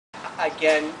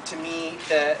again, to me,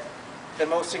 the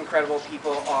most incredible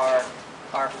people are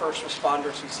our first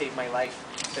responders who saved my life,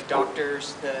 the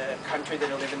doctors, the country that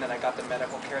I live in, that I got the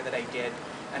medical care that I did,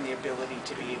 and the ability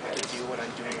to be able to do what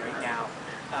I'm doing right now.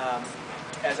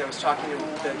 As I was talking to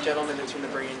the gentleman that's from the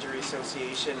Brain Injury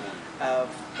Association of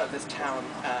this town,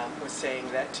 was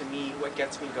saying that to me what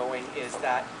gets me going is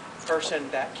that person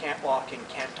that can't walk and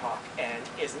can't talk and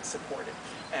isn't supported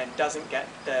and doesn't get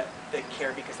the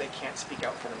care because they can't speak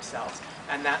out for themselves.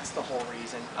 And that's the whole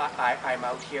reason I'm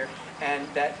out here, and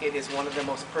that it is one of the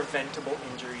most preventable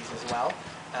injuries as well.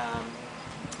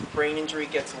 Brain injury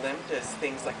gets linked as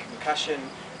things like concussion,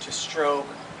 to stroke,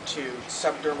 to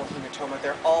subdermal hematoma.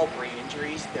 They're all brain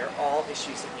injuries. They're all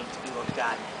issues that need to be looked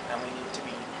at, and we need to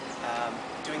be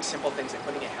doing simple things like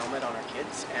putting a helmet on our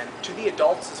kids, and to the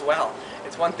adults as well.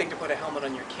 It's one thing to put a helmet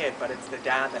on your kid, but it's the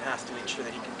dad that has to make sure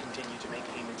that he can continue to make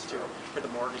payments for the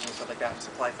mortgage and stuff like that, to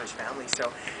supply for his family.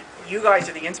 So you guys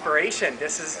are the inspiration.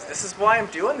 This is why I'm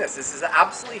doing this. This is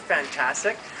absolutely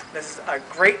fantastic. This is a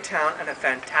great town and a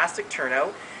fantastic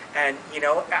turnout. And you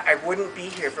know, I wouldn't be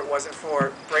here if it wasn't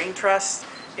for Brain Trust,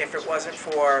 if it wasn't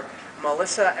for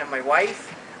Melissa and my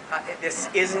wife. This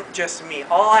isn't just me.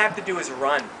 All I have to do is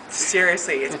run.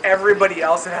 Seriously, it's everybody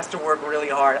else that has to work really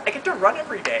hard. I get to run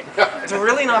every day. It's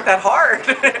really not that hard.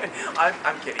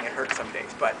 I'm kidding, it hurts some days,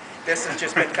 but this has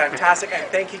just been fantastic, and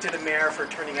thank you to the mayor for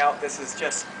turning out. This has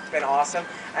just been awesome.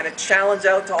 And a challenge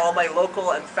out to all my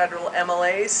local and federal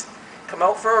MLAs, come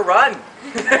out for a run.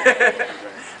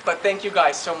 But thank you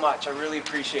guys so much. I really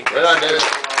appreciate it. Right on, David.